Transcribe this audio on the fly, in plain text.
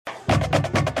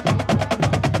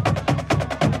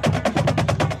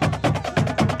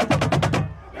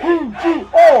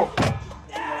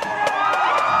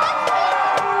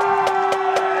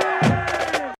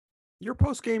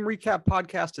post-game recap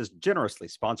podcast is generously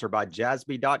sponsored by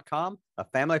Jassby.com, a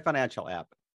family financial app.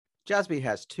 Jassby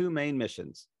has two main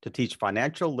missions: to teach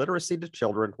financial literacy to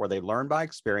children where they learn by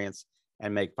experience,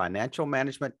 and make financial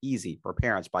management easy for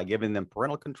parents by giving them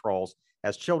parental controls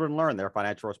as children learn their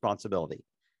financial responsibility.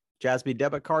 Jassby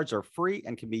debit cards are free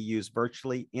and can be used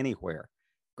virtually anywhere.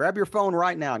 Grab your phone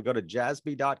right now and go to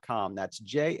jassby.com. That's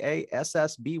JASSBY.com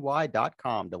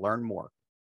to learn more.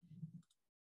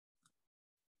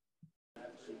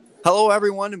 Hello,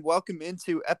 everyone, and welcome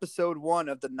into episode 1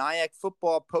 of the Nyack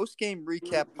Football Postgame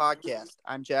Recap Podcast.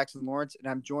 I'm Jackson Lawrence, and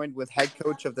I'm joined with head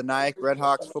coach of the Nyack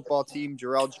Redhawks football team,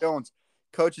 Jarrell Jones.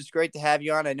 Coach, it's great to have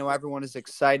you on. I know everyone is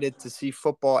excited to see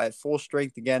football at full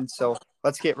strength again, so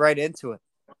let's get right into it.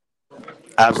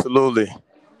 Absolutely.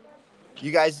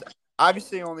 You guys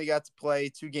obviously only got to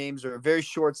play 2 games or a very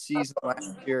short season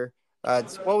last year.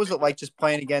 What was it like just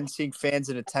playing again, seeing fans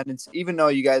in attendance, even though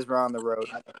you guys were on the road?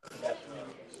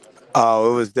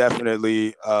 Oh, it was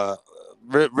definitely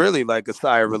really like a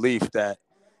sigh of relief that,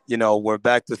 we're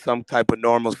back to some type of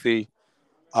normalcy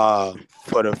for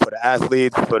the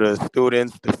athletes, for the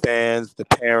students, the fans, the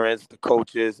parents, the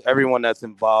coaches, everyone that's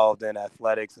involved in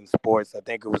athletics and sports. I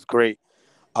think it was great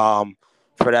for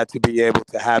that to be able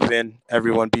to happen,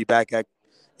 everyone be back at,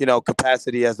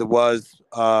 capacity as it was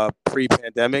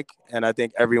pre-pandemic. And I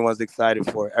think everyone's excited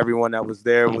for it. Everyone that was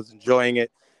there was enjoying it.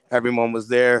 Everyone was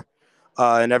there.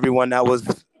 And everyone that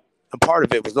was a part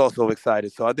of it was also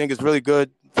excited. So I think it's really good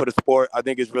for the sport. I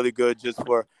think it's really good just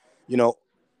for,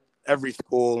 every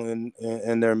school and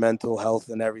their mental health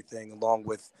and everything, along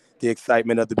with the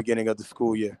excitement at the beginning of the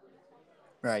school year.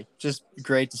 Right. Just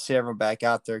great to see everyone back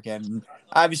out there again.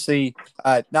 Obviously,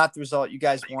 not the result you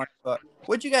guys want, but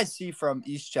what did you guys see from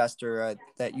Eastchester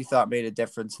that you thought made a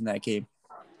difference in that game?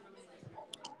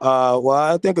 Well,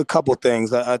 I think a couple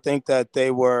things. I think that they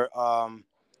were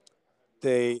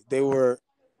they were,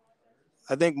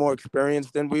 I think, more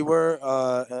experienced than we were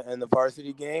in the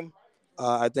varsity game.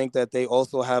 I think that they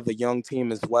also have a young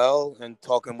team as well, and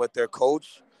talking with their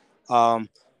coach.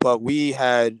 But we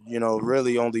had,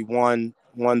 really only one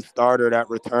starter that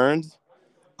returns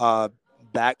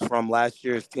back from last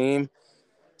year's team.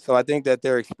 So I think that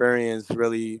their experience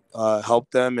really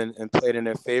helped them and played in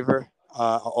their favor.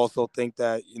 I also think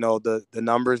that, the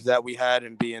numbers that we had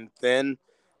and being thin,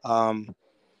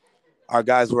 our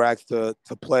guys were asked to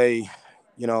play,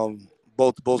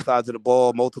 both sides of the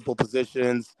ball, multiple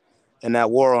positions, and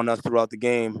that wore on us throughout the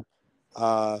game.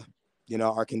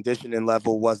 Our conditioning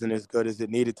level wasn't as good as it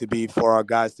needed to be for our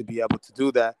guys to be able to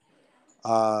do that.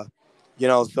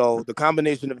 So the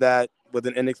combination of that with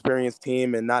an inexperienced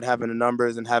team and not having the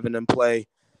numbers and having them play,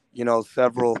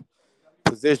 several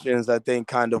positions, I think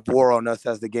kind of wore on us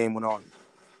as the game went on.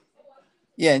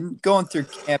 Yeah, and going through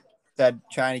camp,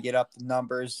 trying to get up the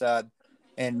numbers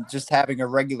and just having a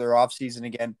regular offseason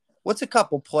again. What's a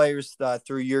couple players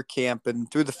through your camp and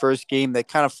through the first game that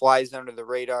kind of flies under the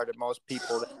radar to most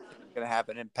people that's going to have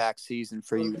an impact season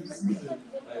for you?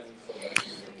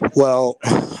 Well,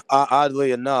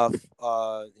 oddly enough,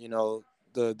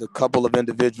 the couple of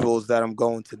individuals that I'm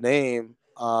going to name,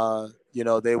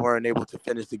 they weren't able to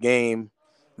finish the game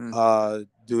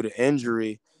due to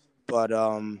injury. But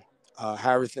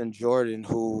Harrison Jordan,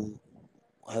 who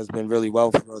has been really well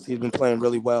for us, he's been playing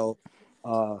really well,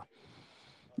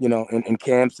 in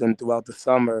camps and throughout the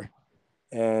summer.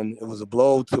 And it was a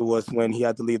blow to us when he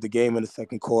had to leave the game in the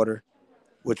second quarter,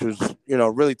 which was,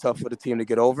 really tough for the team to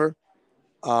get over.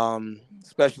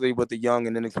 Especially with the young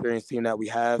and inexperienced team that we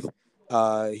have.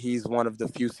 He's one of the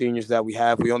few seniors that we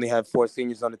have. We only have 4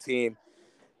 seniors on the team.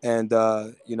 And,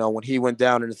 when he went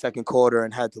down in the second quarter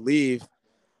and had to leave,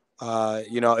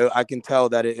 I can tell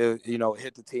that it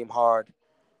hit the team hard.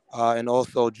 And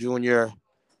also junior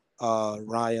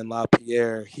Ryan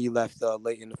LaPierre, he left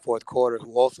late in the fourth quarter,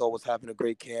 who also was having a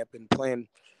great camp and playing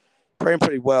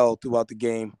pretty well throughout the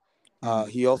game.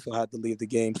 He also had to leave the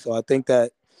game. So I think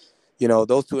that,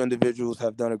 those 2 individuals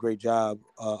have done a great job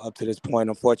up to this point.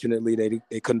 Unfortunately,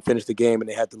 they couldn't finish the game and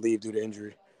they had to leave due to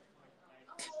injury.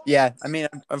 Yeah, I mean,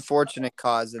 unfortunate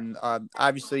cause. And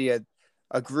obviously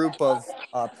a group of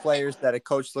players that a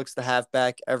coach looks to have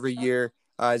back every year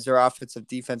is their offensive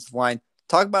defensive line.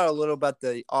 Talk about a little about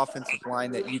the offensive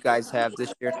line that you guys have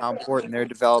this year and how important their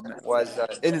development was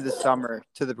into the summer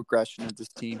to the progression of this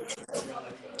team.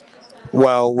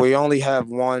 Well, we only have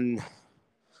one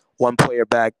player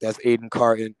back. That's Aiden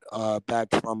Carton, back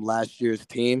from last year's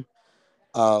team,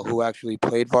 who actually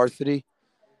played varsity.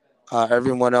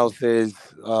 Everyone else was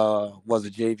a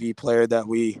JV player that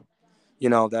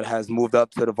that has moved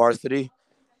up to the varsity.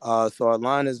 So our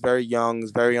line is very young,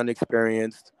 is very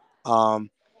unexperienced.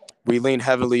 we lean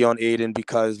heavily on Aiden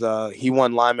because he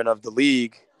won Lineman of the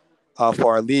League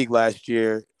for our league last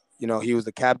year. You know, he was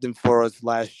the captain for us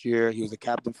last year. He was a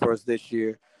captain for us this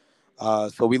year.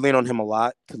 So we lean on him a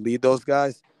lot to lead those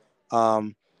guys.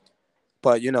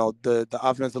 But, you know, the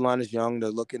offensive line is young. They're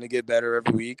looking to get better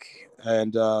every week.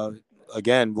 And,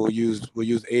 again, we'll use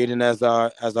Aiden as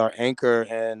our anchor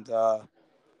and,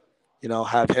 you know,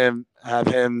 have him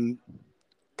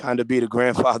kind of be the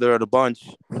grandfather of the bunch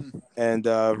and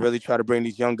really try to bring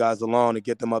these young guys along and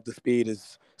get them up to speed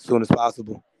as soon as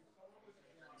possible.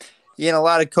 Yeah, and a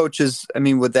lot of coaches, I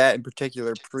mean, with that in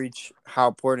particular, preach how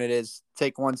important it is.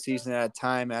 Take one season at a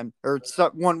time, or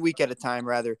 1 week at a time,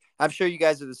 rather. I'm sure you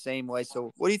guys are the same way.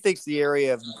 So what do you think is the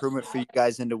area of improvement for you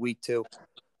guys into week 2?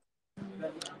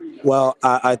 Well,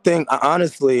 I think,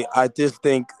 honestly, I just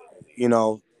think, you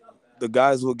know, the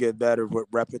guys will get better with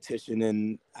repetition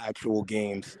in actual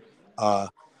games.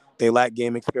 They lack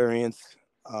game experience.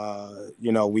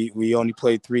 You know, we only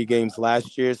played 3 games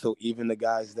last year, so even the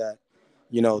guys that,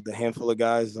 you know, the handful of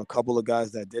guys, a couple of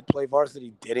guys that did play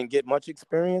varsity didn't get much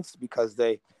experience because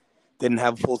they didn't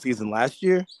have a full season last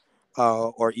year,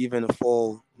 or even a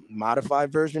full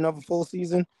modified version of a full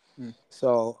season.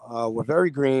 So we're very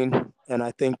green, and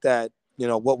I think that, you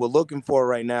know, what we're looking for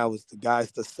right now is the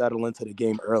guys to settle into the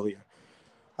game earlier.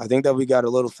 I think that we got a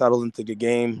little settled into the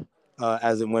game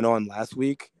as it went on last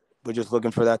week. We're just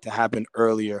looking for that to happen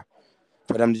earlier,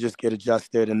 for them to just get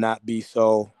adjusted and not be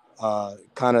so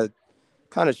kind of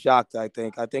shocked. I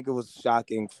think it was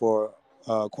shocking for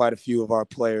quite a few of our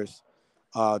players,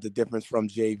 the difference from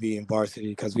JV and varsity,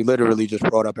 because we literally just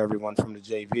brought up everyone from the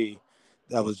JV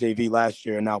that was JV last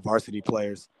year and now varsity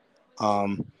players.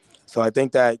 So I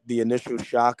think that the initial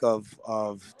shock of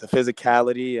the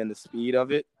physicality and the speed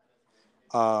of it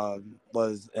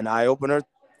was an eye-opener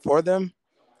for them.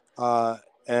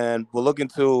 And we're looking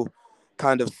to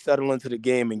kind of settle into the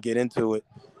game and get into it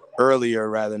earlier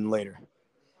rather than later.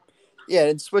 Yeah,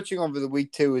 and switching over to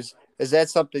week 2, is that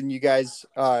something you guys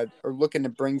are looking to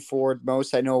bring forward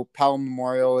most? I know Pelham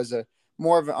Memorial is a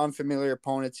more of an unfamiliar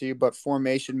opponent to you, but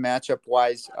formation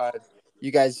matchup-wise,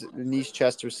 you guys in East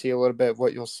Chester see a little bit of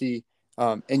what you'll see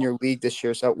in your league this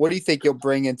year. So what do you think you'll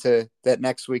bring into that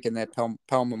next week in that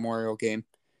Pelham Memorial game?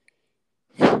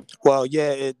 Well,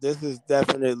 yeah, this is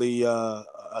definitely a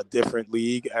different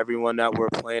league. Everyone that we're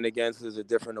playing against is a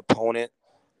different opponent.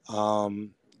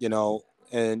 You know,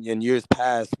 and in years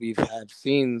past, we've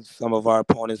seen some of our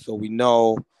opponents, so we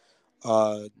know,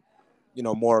 you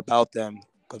know, more about them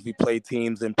because we played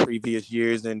teams in previous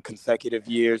years and consecutive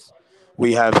years.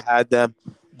 We have had them,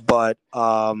 but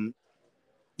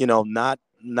you know, not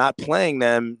playing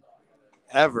them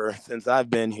ever since I've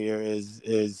been here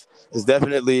is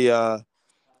definitely a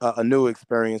new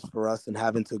experience for us, and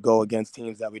having to go against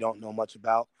teams that we don't know much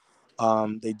about.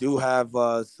 They do have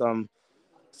some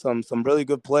really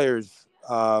good players,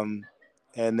 and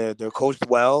they're coached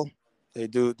well. They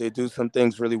do some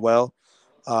things really well,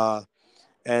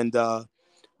 and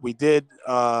we did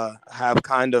have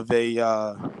kind of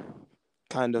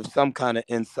some kind of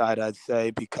insight, I'd say,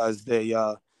 because they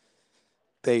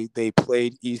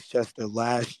played East Chester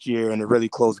last year in a really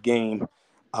close game.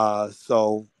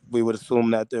 So we would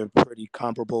assume that they're pretty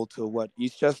comparable to what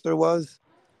East Chester was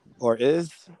or is.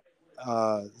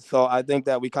 So I think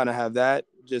that we kind of have that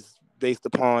just based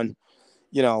upon,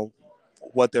 you know,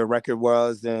 what their record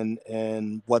was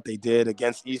and what they did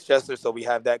against East Chester. So we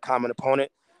have that common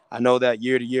opponent. I know that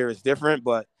year to year is different,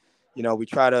 but, you know, we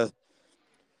try to,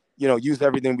 you know, use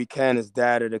everything we can as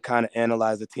data to kind of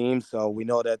analyze the team. So we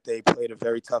know that they played a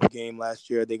very tough game last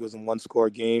year. I think it was a 1-score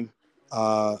game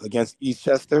against East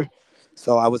Chester.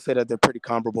 So I would say that they're pretty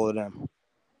comparable to them.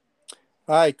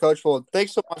 All right, Coach. Well,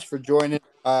 thanks so much for joining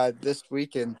this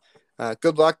week, and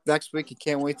good luck next week. I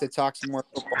can't wait to talk some more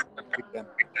football again.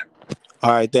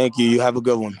 All right, thank you. You have a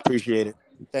good one. Appreciate it.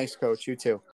 Thanks, Coach. You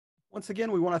too. Once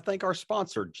again, we want to thank our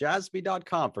sponsor,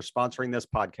 Jazzby.com, for sponsoring this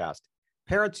podcast.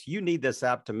 Parents, you need this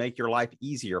app to make your life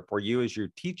easier for you as you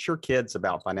teach your kids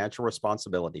about financial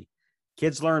responsibility.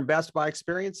 Kids learn best by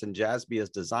experience, and Jazzby is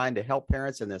designed to help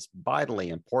parents in this vitally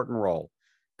important role.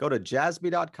 Go to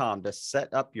jazzby.com to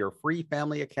set up your free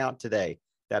family account today.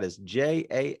 That is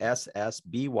jassby.com.